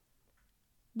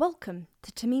Welcome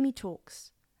to Tamimi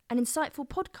Talks, an insightful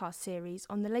podcast series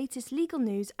on the latest legal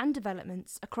news and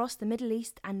developments across the Middle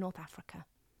East and North Africa.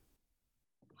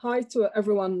 Hi to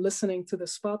everyone listening to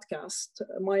this podcast.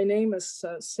 My name is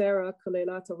Sarah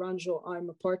Kaleilata Ranjo. I'm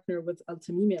a partner with Al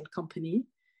Tamimi & Company,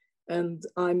 and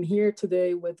I'm here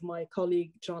today with my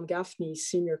colleague John Gaffney,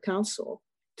 Senior Counsel,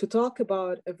 to talk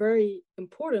about a very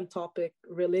important topic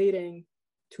relating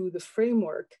to the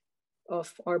framework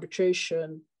of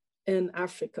arbitration in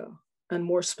Africa, and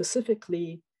more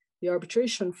specifically, the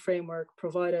arbitration framework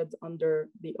provided under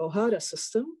the OHADA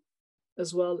system,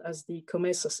 as well as the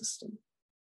COMESA system.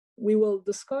 We will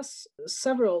discuss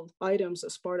several items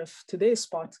as part of today's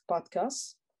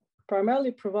podcast,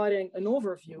 primarily providing an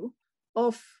overview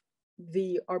of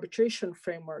the arbitration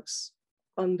frameworks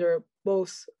under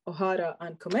both OHADA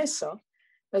and COMESA,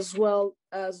 as well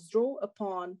as draw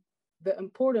upon the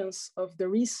importance of the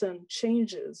recent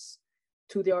changes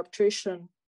to the arbitration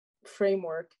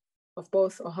framework of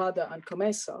both OHADA and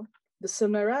COMESA, the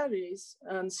similarities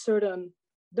and certain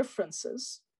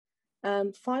differences,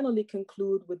 and finally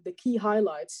conclude with the key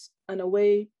highlights and a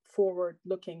way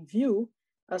forward-looking view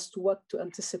as to what to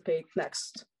anticipate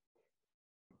next.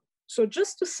 So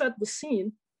just to set the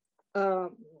scene, I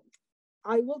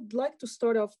would like to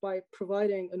start off by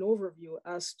providing an overview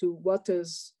as to what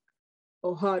is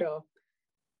OHADA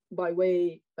by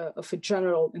way of a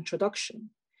general introduction.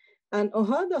 And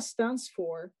OHADA stands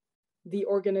for the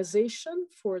Organization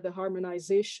for the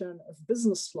Harmonization of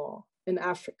Business Law in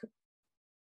Africa,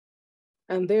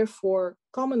 and therefore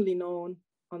commonly known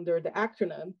under the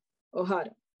acronym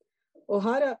OHADA.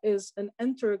 OHADA is an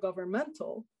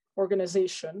intergovernmental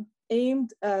organization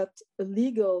aimed at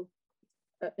legal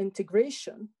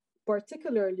integration,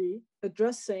 particularly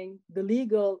addressing the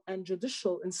legal and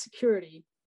judicial insecurity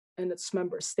in its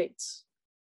member states.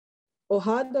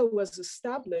 OHADA was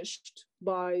established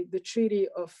by the Treaty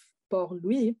of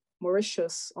Port-Louis,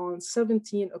 Mauritius, on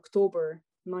 17 October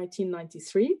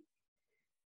 1993,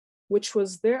 which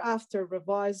was thereafter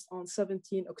revised on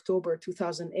 17 October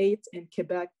 2008 in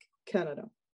Quebec, Canada.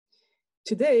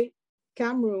 Today,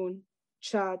 Cameroon,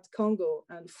 Chad, Congo,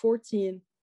 and 14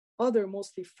 other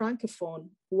mostly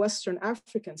Francophone Western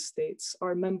African states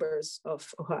are members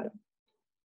of OHADA.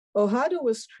 OHADA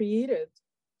was created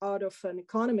out of an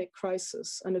economic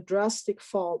crisis and a drastic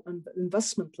fall in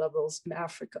investment levels in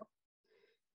Africa.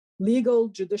 Legal,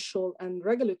 judicial, and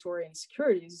regulatory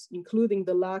insecurities, including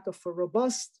the lack of a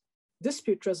robust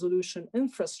dispute resolution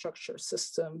infrastructure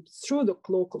system through the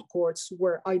local courts,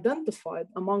 were identified,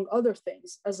 among other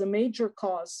things, as a major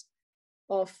cause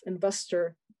of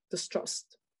investor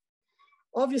distrust.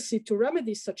 Obviously, to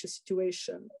remedy such a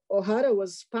situation, OHADA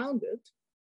was founded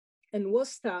and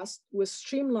was tasked with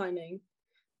streamlining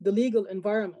the legal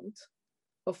environment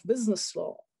of business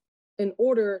law in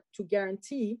order to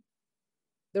guarantee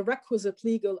the requisite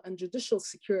legal and judicial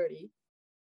security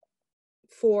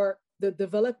for the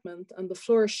development and the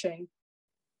flourishing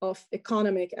of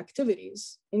economic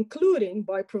activities, including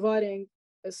by providing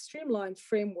a streamlined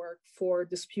framework for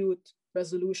dispute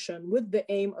resolution with the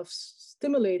aim of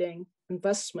stimulating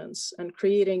investments and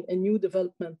creating a new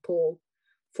development pool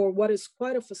for what is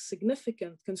quite of a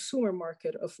significant consumer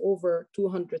market of over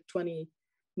 220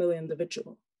 million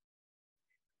individuals.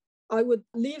 I would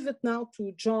leave it now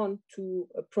to John to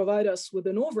provide us with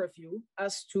an overview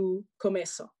as to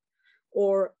COMESA,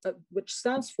 or which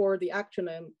stands for the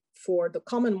acronym for the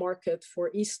Common Market for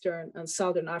Eastern and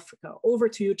Southern Africa. Over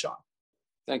to you, John.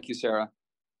 Thank you, Sarah,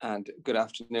 and good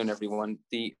afternoon, everyone.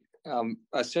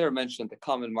 As Sarah mentioned, the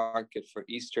Common Market for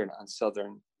Eastern and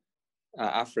Southern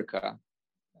Africa,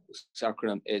 whose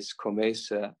acronym is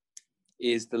COMESA,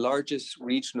 is the largest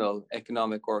regional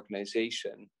economic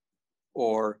organization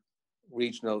or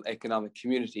regional economic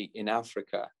community in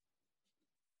Africa.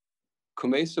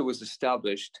 COMESA was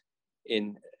established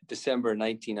in December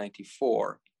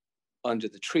 1994 under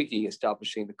the treaty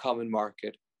establishing the Common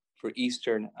Market for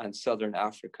Eastern and Southern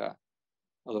Africa,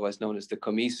 otherwise known as the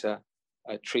COMESA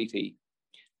Treaty.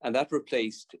 And that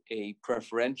replaced a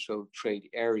preferential trade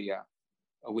area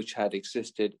which had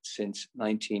existed since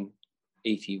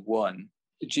 1981.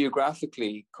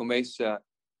 Geographically, COMESA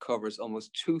covers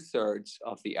almost 2/3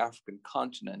 of the African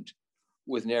continent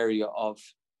with an area of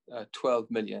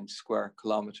 12 million square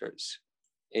kilometers.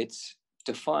 It's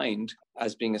defined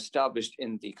as being established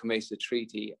in the COMESA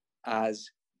Treaty as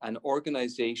an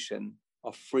organization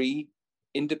of free,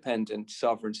 independent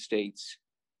sovereign states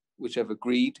which have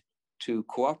agreed to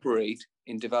cooperate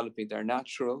in developing their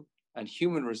natural and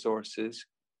human resources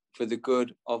for the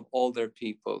good of all their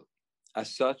people.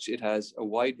 As such, it has a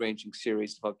wide-ranging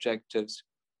series of objectives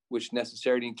which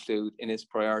necessarily include in its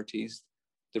priorities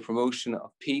the promotion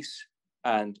of peace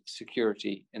and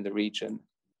security in the region.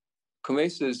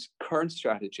 COMESA's current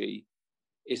strategy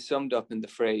is summed up in the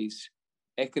phrase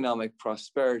economic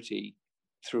prosperity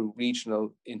through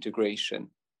regional integration.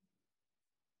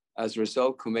 As a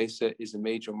result, COMESA is a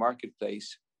major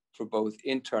marketplace for both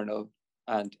internal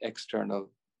and external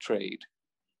trade.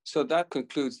 So that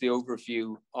concludes the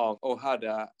overview of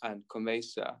OHADA and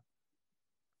COMESA.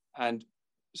 And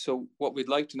so what we'd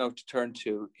like to now to turn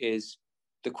to is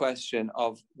the question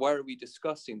of why are we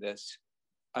discussing this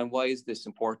and why is this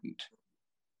important?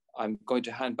 I'm going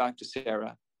to hand back to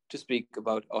Sarah to speak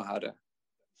about OHADA.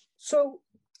 So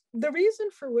the reason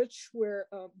for which we're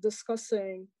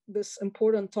discussing this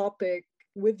important topic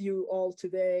with you all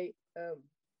today,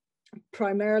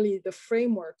 primarily the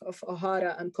framework of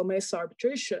OHADA and COMESA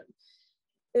arbitration,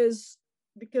 is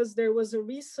because there was a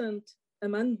recent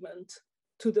amendment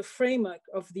to the framework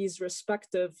of these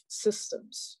respective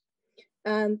systems.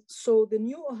 And so the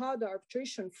new OHADA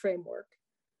arbitration framework,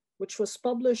 which was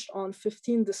published on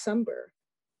 15 December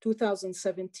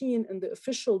 2017 in the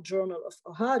official journal of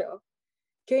OHADA,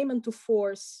 came into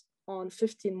force on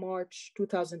 15 March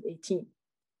 2018.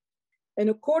 In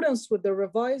accordance with the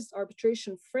revised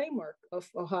arbitration framework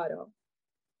of OHADA,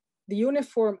 the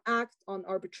Uniform Act on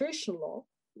Arbitration Law,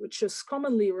 which is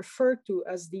commonly referred to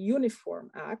as the Uniform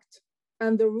Act,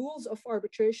 and the rules of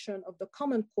arbitration of the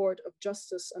Common Court of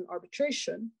Justice and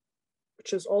Arbitration,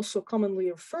 which is also commonly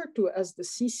referred to as the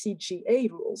CCGA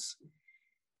rules,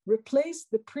 replaced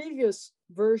the previous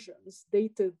versions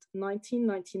dated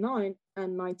 1999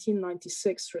 and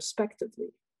 1996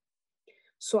 respectively.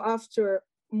 So after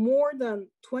more than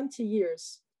 20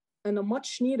 years and a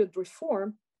much needed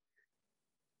reform,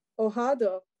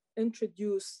 OHADA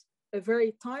introduced a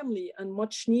very timely and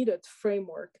much needed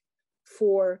framework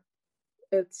for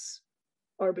its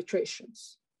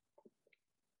arbitrations.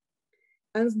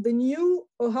 And the new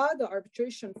OHADA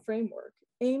arbitration framework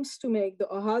aims to make the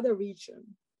OHADA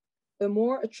region a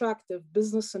more attractive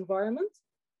business environment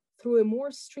through a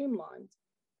more streamlined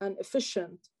and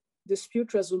efficient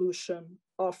dispute resolution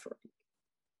offering.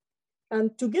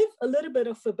 And to give a little bit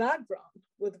of a background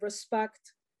with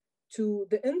respect to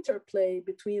the interplay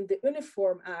between the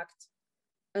Uniform Act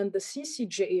and the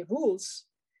CCJA rules,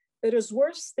 it is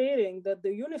worth stating that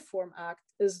the Uniform Act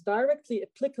is directly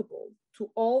applicable to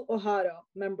all OHADA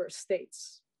member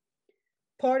states.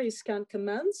 Parties can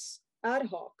commence ad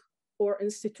hoc or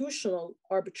institutional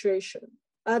arbitration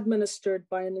administered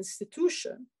by an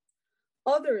institution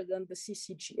other than the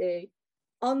CCGA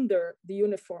under the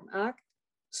Uniform Act,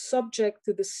 subject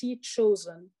to the seat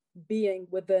chosen being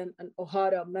within an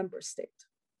OHADA member state.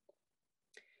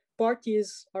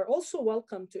 Parties are also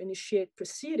welcome to initiate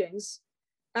proceedings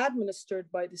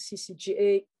administered by the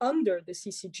CCGA under the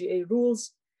CCGA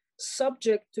rules,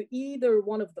 subject to either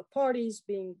one of the parties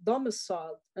being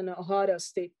domiciled in an OHADA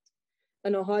state,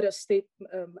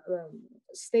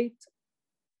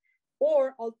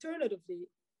 or alternatively,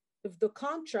 if the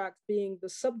contract being the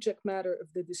subject matter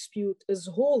of the dispute is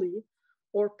wholly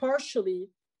or partially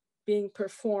being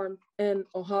performed in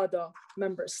OHADA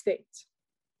member state.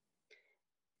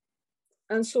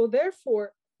 And so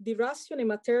therefore, the ratione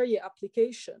materiae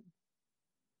application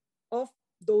of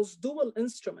those dual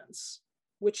instruments,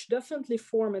 which definitely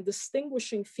form a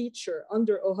distinguishing feature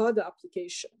under OHADA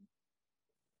application,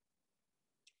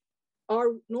 are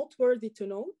noteworthy to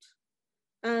note.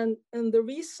 And in the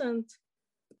recent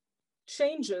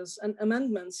changes and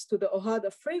amendments to the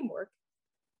OHADA framework,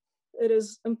 it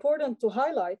is important to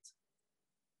highlight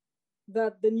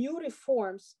that the new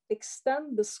reforms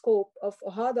extend the scope of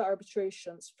OHADA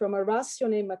arbitrations from a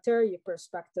ratione materiae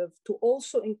perspective to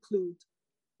also include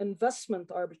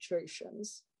investment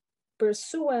arbitrations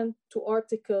pursuant to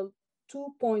Article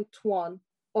 2.1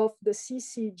 of the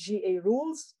CCGA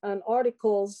rules and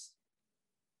Articles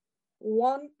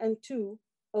 1 and 2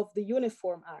 of the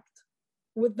Uniform Act.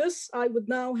 With this, I would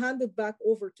now hand it back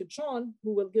over to John,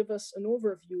 who will give us an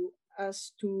overview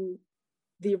as to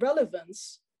the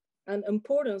relevance and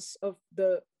importance of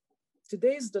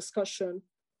today's discussion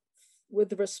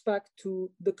with respect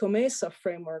to the COMESA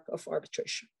framework of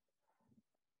arbitration.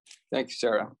 Thank you,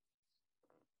 Sarah.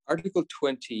 Article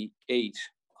 28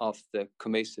 of the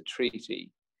COMESA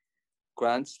Treaty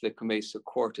grants the COMESA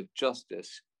Court of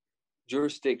Justice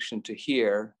jurisdiction to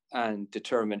hear and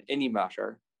determine any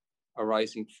matter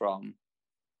arising from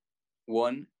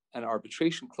 1, an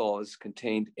arbitration clause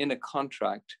contained in a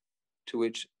contract to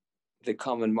which the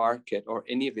common market or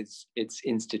any of its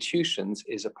institutions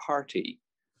is a party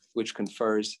which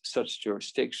confers such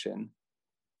jurisdiction,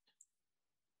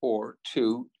 or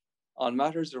 2, on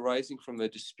matters arising from a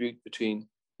dispute between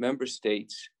member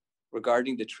states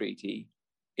regarding the treaty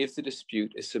if the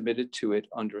dispute is submitted to it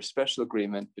under a special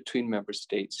agreement between member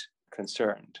states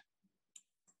concerned.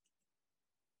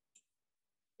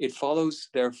 It follows,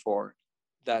 therefore,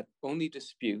 that only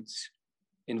disputes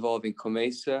involving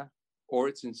COMESA or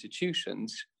its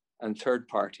institutions and third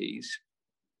parties,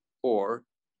 or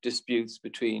disputes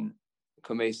between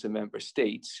COMESA member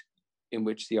states in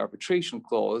which the arbitration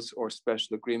clause or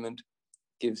special agreement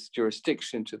gives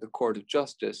jurisdiction to the Court of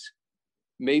Justice,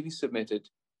 may be submitted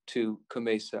to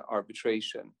COMESA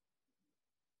arbitration.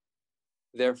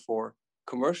 Therefore,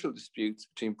 commercial disputes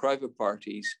between private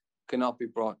parties cannot be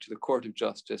brought to the Court of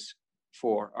Justice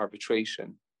for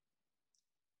arbitration.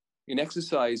 In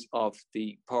exercise of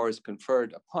the powers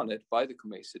conferred upon it by the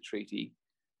COMESA Treaty,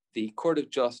 the Court of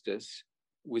Justice,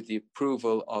 with the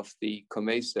approval of the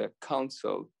COMESA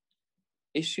Council,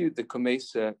 issued the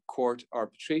COMESA Court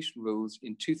arbitration rules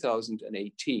in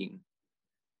 2018,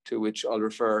 to which I'll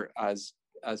refer as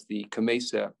the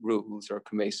COMESA rules or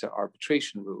COMESA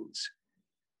arbitration rules.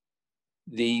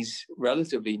 These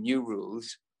relatively new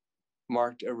rules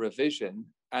marked a revision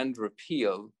and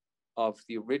repeal of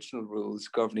the original rules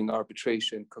governing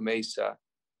arbitration COMESA,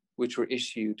 which were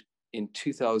issued in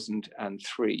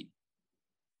 2003.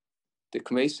 The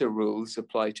COMESA rules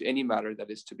apply to any matter that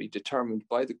is to be determined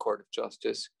by the Court of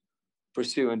Justice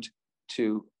pursuant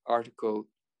to Article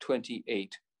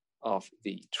 28 of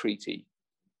the treaty.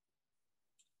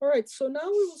 All right, so now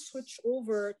we will switch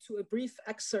over to a brief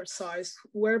exercise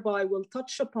whereby we'll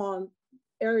touch upon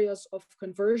areas of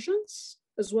convergence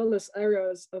as well as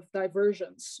areas of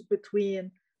divergence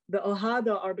between the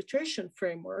OHADA arbitration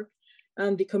framework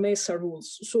and the COMESA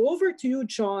rules. So over to you,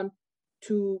 John,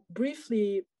 to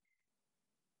briefly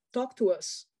talk to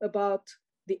us about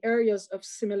the areas of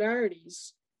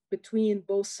similarities between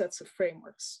both sets of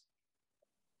frameworks.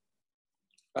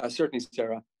 Certainly,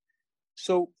 Sarah.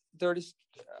 So there is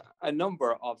a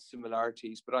number of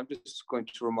similarities, but I'm just going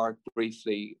to remark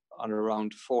briefly on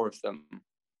around four of them.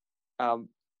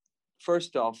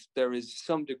 First off, there is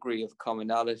some degree of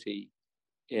commonality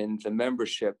in the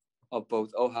membership of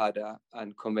both OHADA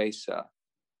and COMESA.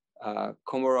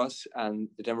 Comoros and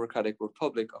the Democratic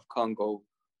Republic of Congo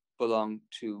belong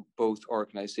to both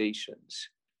organizations.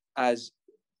 As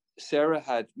Sarah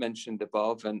had mentioned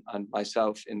above, and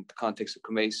myself in the context of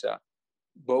COMESA,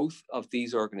 both of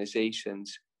these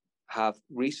organizations have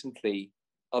recently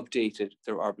updated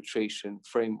their arbitration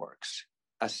frameworks.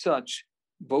 As such,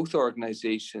 both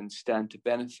organizations stand to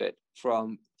benefit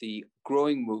from the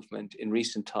growing movement in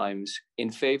recent times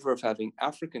in favor of having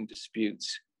African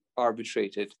disputes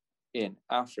arbitrated in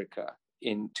Africa.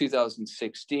 In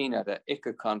 2016, at an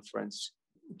ICCA conference,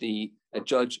 a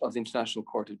judge of the International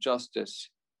Court of Justice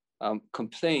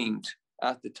complained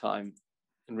at the time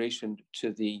in relation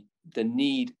to the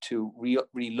need to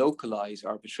relocalize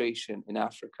arbitration in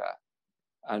Africa,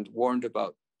 and warned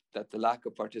about that the lack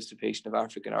of participation of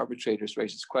African arbitrators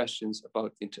raises questions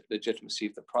about the legitimacy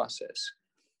of the process.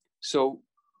 So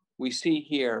we see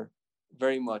here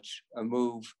very much a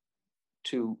move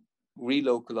to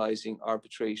relocalizing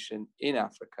arbitration in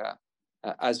Africa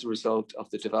as a result of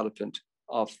the development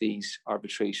of these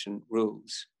arbitration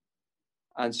rules.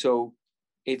 And so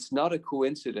it's not a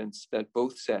coincidence that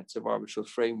both sets of arbitral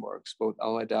frameworks, both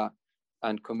OHADA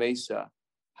and COMESA,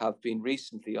 have been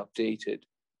recently updated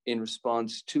in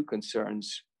response to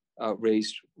concerns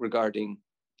raised regarding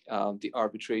the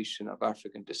arbitration of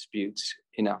African disputes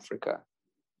in Africa.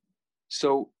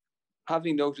 So,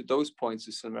 having noted those points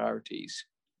of similarities,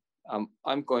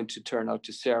 I'm going to turn now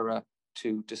to Sarah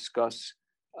to discuss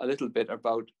a little bit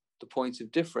about the points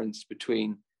of difference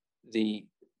between the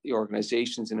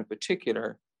organizations, and in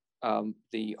particular,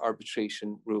 the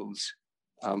arbitration rules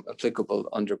applicable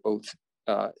under both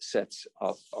sets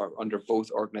of, or under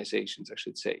both organizations, I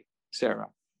should say. Sarah.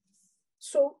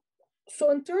 So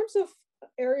in terms of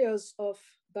areas of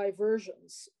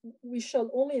divergence, we shall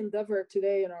only endeavor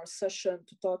today in our session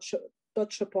to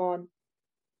touch upon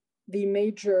the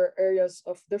major areas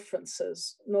of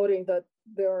differences, noting that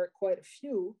there are quite a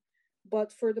few.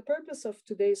 But for the purpose of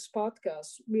today's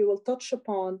podcast, we will touch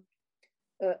upon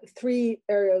three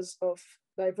areas of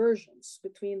divergence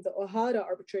between the OHADA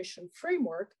arbitration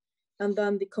framework and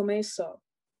then the COMESA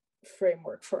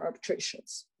framework for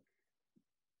arbitrations.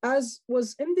 As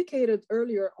was indicated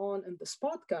earlier on in this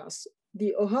podcast,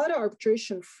 the OHADA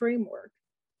arbitration framework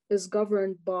is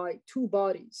governed by two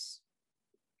bodies.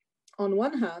 On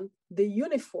one hand, the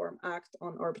Uniform Act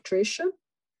on Arbitration,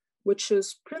 which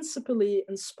is principally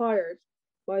inspired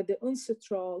by the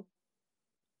UNCITRAL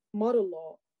model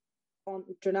law on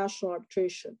international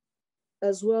arbitration,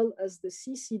 as well as the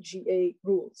CCGA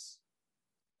rules.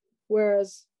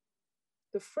 Whereas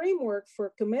the framework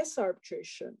for COMESA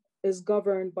arbitration is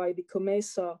governed by the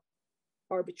COMESA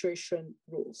arbitration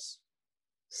rules.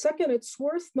 Second, it's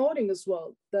worth noting as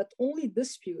well that only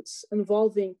disputes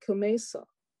involving COMESA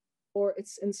or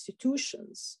its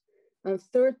institutions and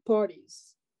third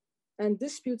parties, and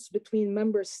disputes between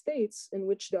member states in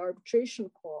which the arbitration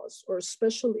clause or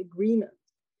special agreement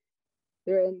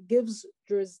therein gives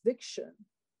jurisdiction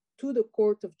to the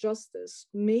Court of Justice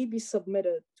may be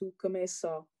submitted to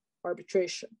COMESA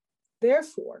arbitration.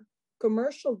 Therefore,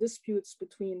 commercial disputes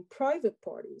between private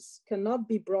parties cannot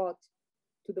be brought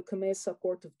to the COMESA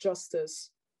Court of Justice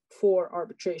for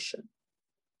arbitration.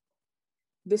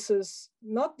 This is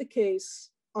not the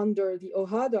case under the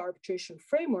OHADA arbitration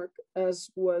framework, as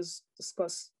was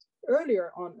discussed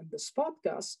earlier on in this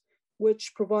podcast,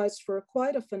 which provides for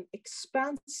quite of an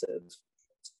expansive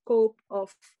scope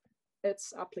of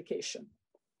its application.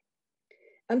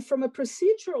 And from a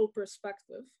procedural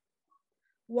perspective,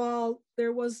 while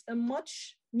there was a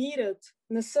much needed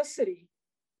necessity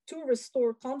to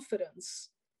restore confidence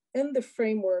in the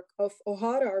framework of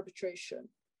OHADA arbitration,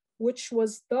 which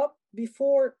was dubbed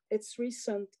before its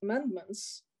recent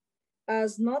amendments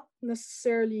as not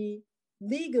necessarily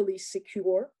legally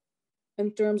secure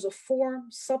in terms of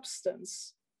form,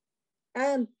 substance,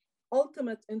 and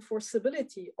ultimate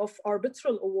enforceability of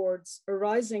arbitral awards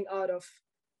arising out of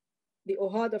the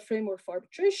OHADA framework for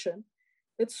arbitration,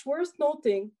 it's worth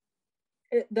noting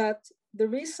that the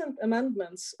recent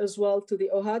amendments as well to the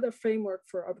OHADA framework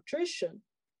for arbitration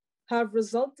have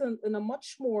resulted in a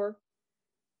much more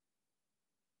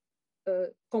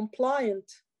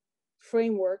compliant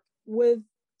framework with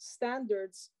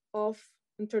standards of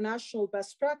international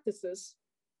best practices,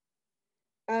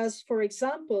 as for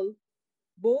example,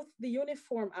 both the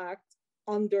Uniform Act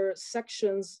under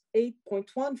sections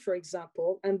 8.1, for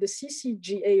example, and the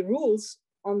CCGA rules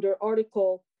under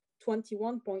Article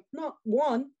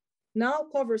 21.1 now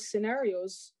cover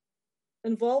scenarios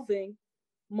involving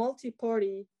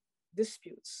multi-party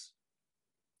disputes,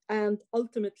 and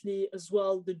ultimately as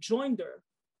well the joinder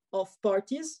of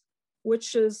parties,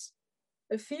 which is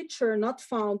a feature not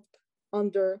found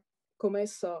under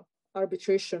COMESA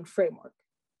arbitration framework.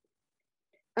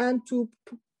 And to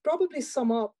probably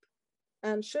sum up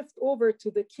and shift over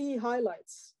to the key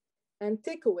highlights and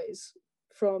takeaways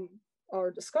from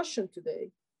our discussion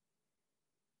today,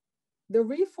 the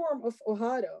reform of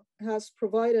OHADA has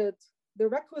provided the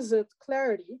requisite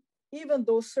clarity, even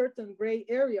though certain gray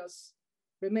areas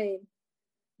remain,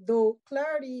 though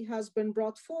clarity has been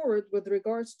brought forward with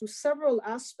regards to several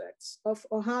aspects of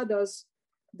OHADA's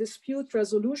dispute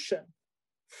resolution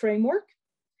framework,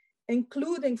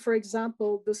 including, for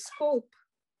example, the scope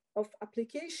of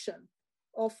application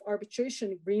of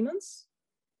arbitration agreements,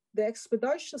 the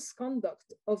expeditious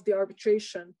conduct of the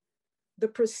arbitration, the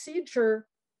procedure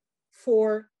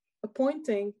for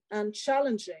appointing and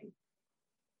challenging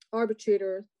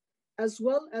arbitrators, as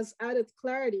well as added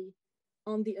clarity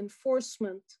on the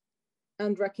enforcement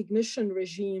and recognition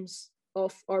regimes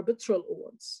of arbitral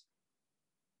awards.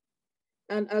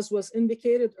 And as was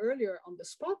indicated earlier on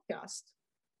this podcast,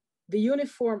 the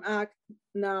Uniform Act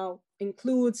now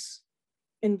includes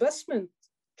investment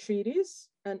treaties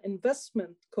and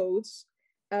investment codes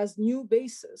as new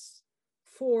basis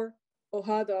for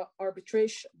OHADA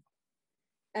arbitration.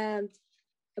 And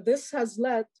this has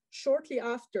led, shortly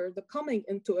after the coming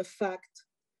into effect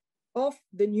of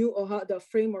the new OHADA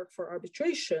framework for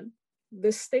arbitration,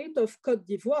 the state of Côte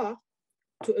d'Ivoire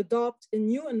to adopt a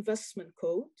new investment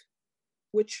code,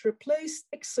 which replaced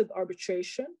ICSID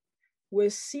arbitration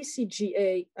with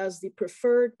CCGA as the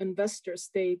preferred investor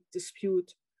state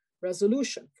dispute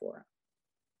resolution forum.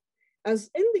 As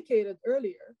indicated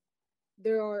earlier,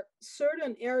 there are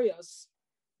certain areas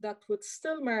that would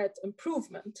still merit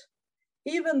improvement,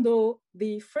 even though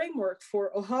the framework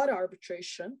for OHADA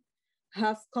arbitration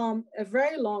have come a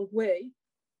very long way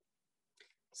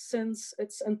since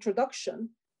its introduction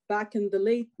back in the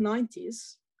late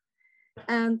 90s.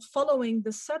 And following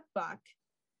the setback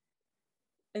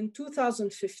in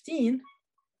 2015,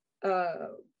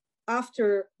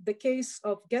 after the case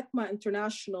of GETMA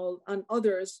International and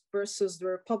others versus the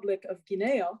Republic of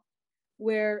Guinea,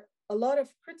 where a lot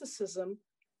of criticism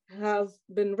have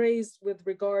been raised with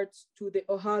regards to the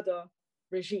OHADA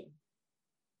regime.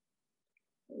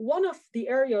 One of the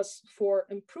areas for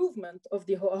improvement of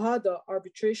the OHADA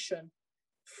arbitration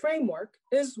framework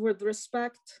is with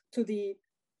respect to the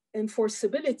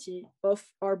enforceability of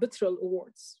arbitral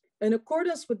awards. In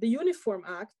accordance with the Uniform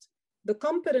Act, the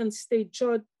competent state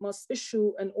judge must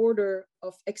issue an order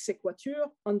of exequatur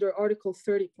under Article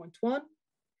 30.1.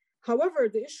 However,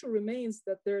 the issue remains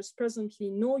that there is presently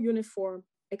no uniform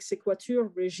exequatur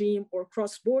regime or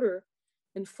cross-border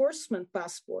enforcement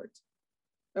passport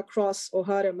across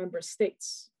OHADA member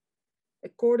states.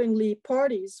 Accordingly,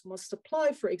 parties must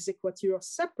apply for exequatur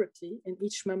separately in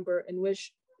each member in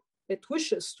which it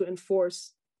wishes to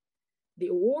enforce the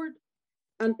award.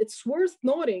 And it's worth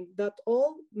noting that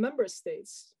all member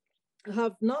states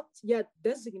have not yet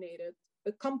designated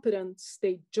a competent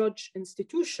state judge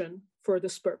institution for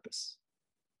this purpose.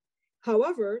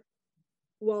 However,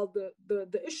 while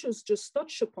the issues just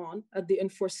touched upon at the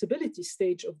enforceability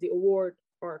stage of the award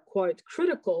are quite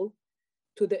critical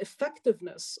to the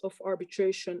effectiveness of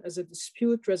arbitration as a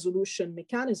dispute resolution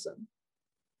mechanism,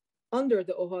 under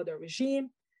the OHADA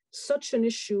regime, such an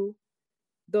issue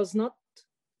does not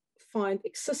find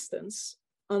existence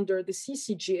under the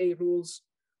CCGA rules,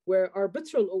 where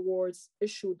arbitral awards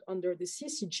issued under the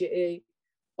CCGA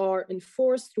are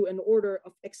enforced through an order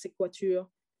of exequatur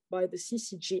by the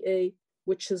CCGA,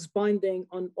 which is binding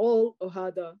on all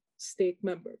OHADA state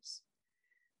members.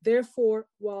 Therefore,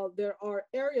 while there are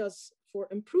areas for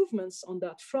improvements on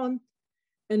that front,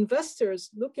 investors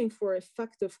looking for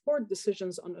effective court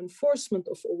decisions on enforcement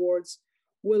of awards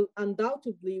will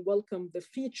undoubtedly welcome the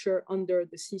feature under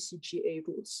the CCGA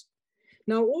rules.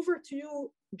 Now over to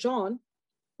you, John,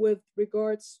 with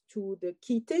regards to the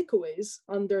key takeaways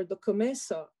under the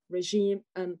COMESA regime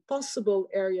and possible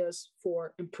areas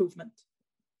for improvement.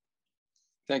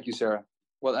 Thank you, Sarah.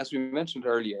 Well, as we mentioned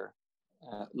earlier,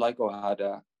 like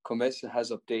OHADA, COMESA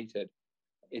has updated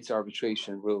its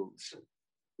arbitration rules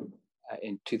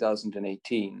in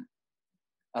 2018,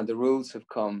 and the rules have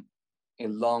come a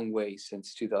long way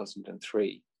since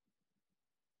 2003.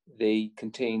 They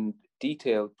contain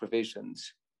detailed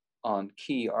provisions on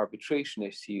key arbitration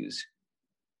issues,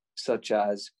 such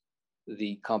as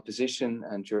the composition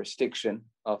and jurisdiction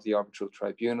of the arbitral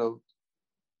tribunal,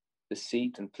 the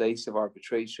seat and place of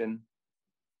arbitration,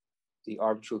 the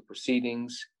arbitral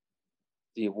proceedings,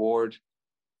 the award,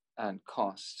 and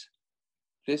costs.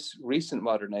 This recent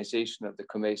modernization of the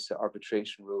COMESA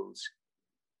arbitration rules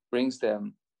brings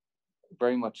them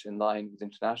very much in line with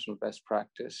international best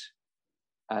practice,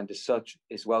 and as such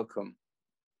is welcome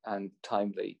and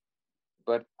timely.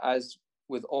 But as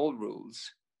with all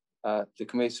rules, the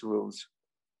COMESA rules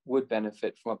would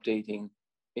benefit from updating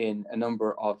in a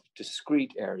number of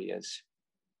discrete areas.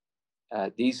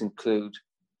 These include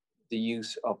the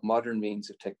use of modern means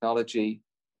of technology,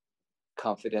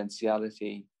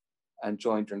 confidentiality, and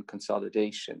joinder and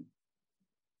consolidation.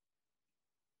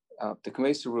 The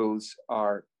COMESA rules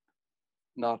are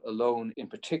not alone in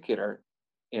particular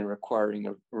in requiring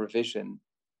a revision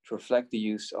to reflect the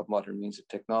use of modern means of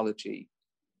technology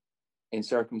in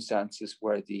circumstances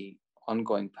where the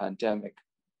ongoing pandemic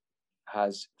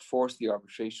has forced the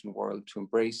arbitration world to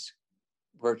embrace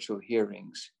virtual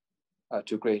hearings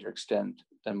to a greater extent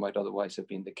than might otherwise have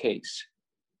been the case.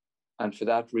 And for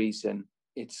that reason,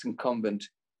 it's incumbent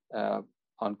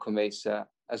on COMESA,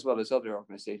 as well as other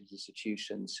organizations,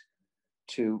 institutions,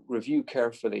 to review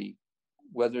carefully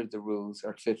whether the rules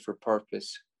are fit for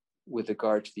purpose with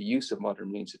regard to the use of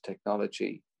modern means of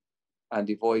technology and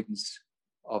the avoidance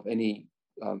of any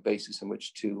basis in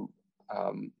which to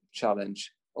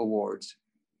challenge awards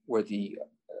where the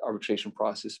arbitration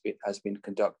process has been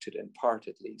conducted, in part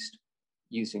at least,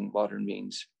 using modern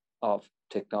means of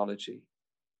technology.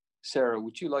 Sarah,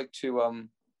 would you like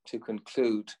to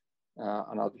conclude,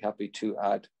 and I'll be happy to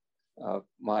add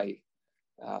my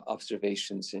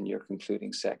observations in your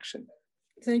concluding section.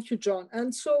 Thank you, John.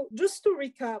 And so just to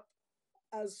recap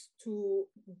as to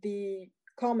the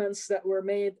comments that were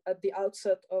made at the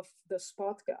outset of this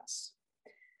podcast,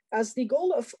 as the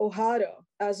goal of OHADA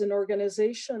as an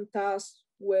organization tasked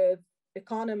with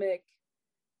economic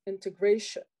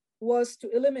integration was to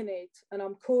eliminate, and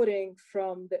I'm quoting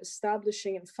from the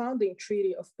establishing and founding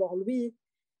treaty of Port-Louis,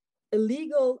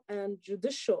 illegal and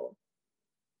judicial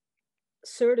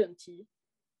certainty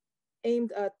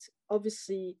aimed at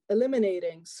obviously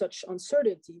eliminating such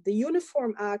uncertainty. The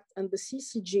Uniform Act and the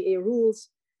CCGA rules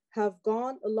have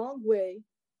gone a long way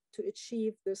to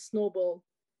achieve this noble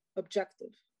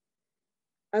objective.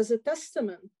 As a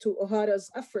testament to OHADA's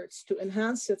efforts to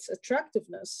enhance its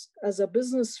attractiveness as a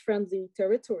business-friendly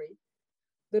territory,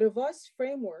 the revised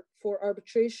framework for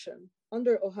arbitration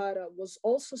under OHADA was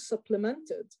also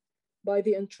supplemented by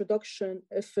the introduction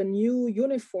of a new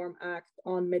Uniform Act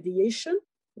on mediation,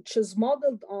 which is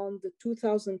modeled on the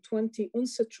 2020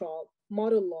 UNCITRAL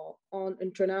model law on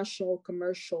international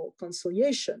commercial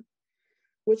conciliation,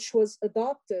 which was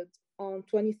adopted on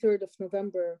 23rd of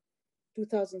November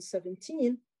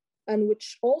 2017, and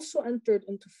which also entered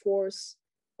into force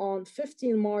on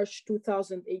 15 March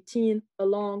 2018,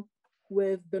 along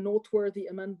with the noteworthy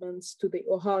amendments to the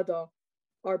OHADA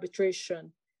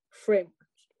arbitration framework.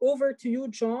 Over to you,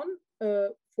 John,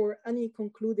 for any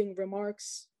concluding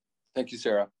remarks. Thank you,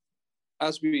 Sarah.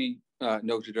 As we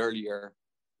noted earlier,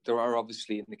 there are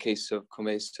obviously, in the case of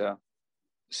COMESA,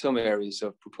 some areas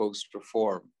of proposed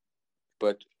reform,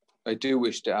 but I do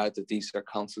wish to add that these are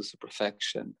counsels of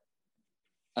perfection.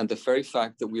 And the very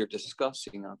fact that we are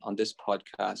discussing on this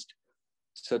podcast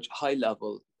such high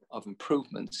level of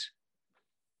improvements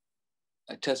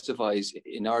testifies,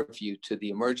 in our view, to the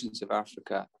emergence of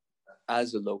Africa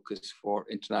as a locus for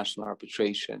international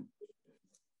arbitration,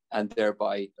 and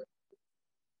thereby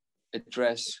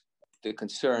address the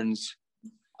concerns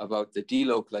about the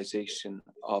delocalization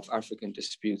of African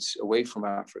disputes away from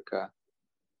Africa,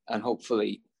 and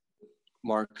hopefully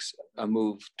marks a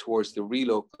move towards the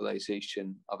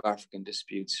relocalization of African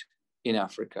disputes in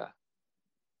Africa.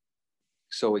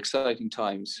 So exciting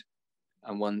times,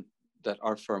 and one that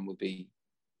our firm will be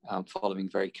following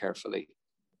very carefully.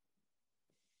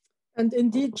 And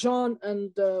indeed, John,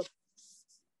 and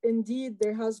indeed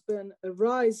there has been a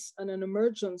rise and an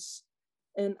emergence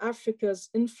in Africa's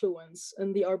influence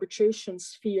in the arbitration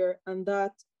sphere, and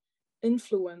that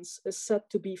influence is set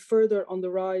to be further on the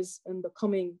rise in the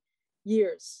coming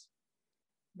years.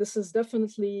 This is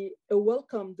definitely a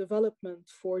welcome development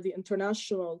for the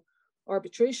international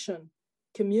arbitration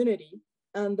community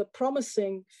and the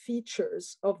promising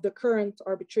features of the current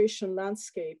arbitration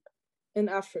landscape in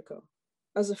Africa.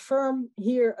 As a firm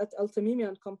here at Al-Tamimi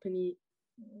 & Company,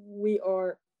 we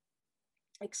are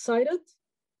excited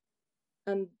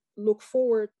and look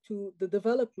forward to the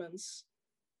developments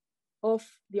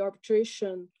of the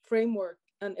arbitration framework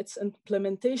and its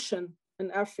implementation in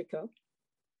Africa,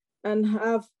 and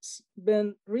have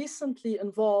been recently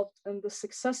involved in the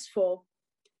successful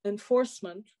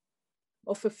enforcement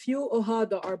of a few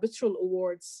OHADA arbitral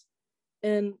awards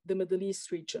in the Middle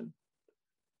East region.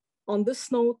 On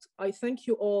this note, I thank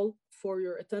you all for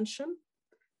your attention,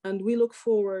 and we look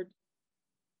forward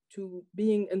to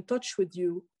being in touch with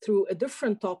you through a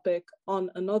different topic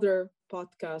on another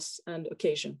podcast and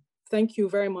occasion. Thank you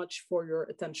very much for your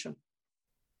attention.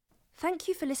 Thank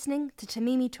you for listening to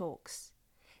Tamimi Talks.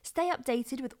 Stay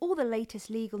updated with all the latest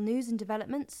legal news and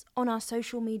developments on our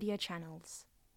social media channels.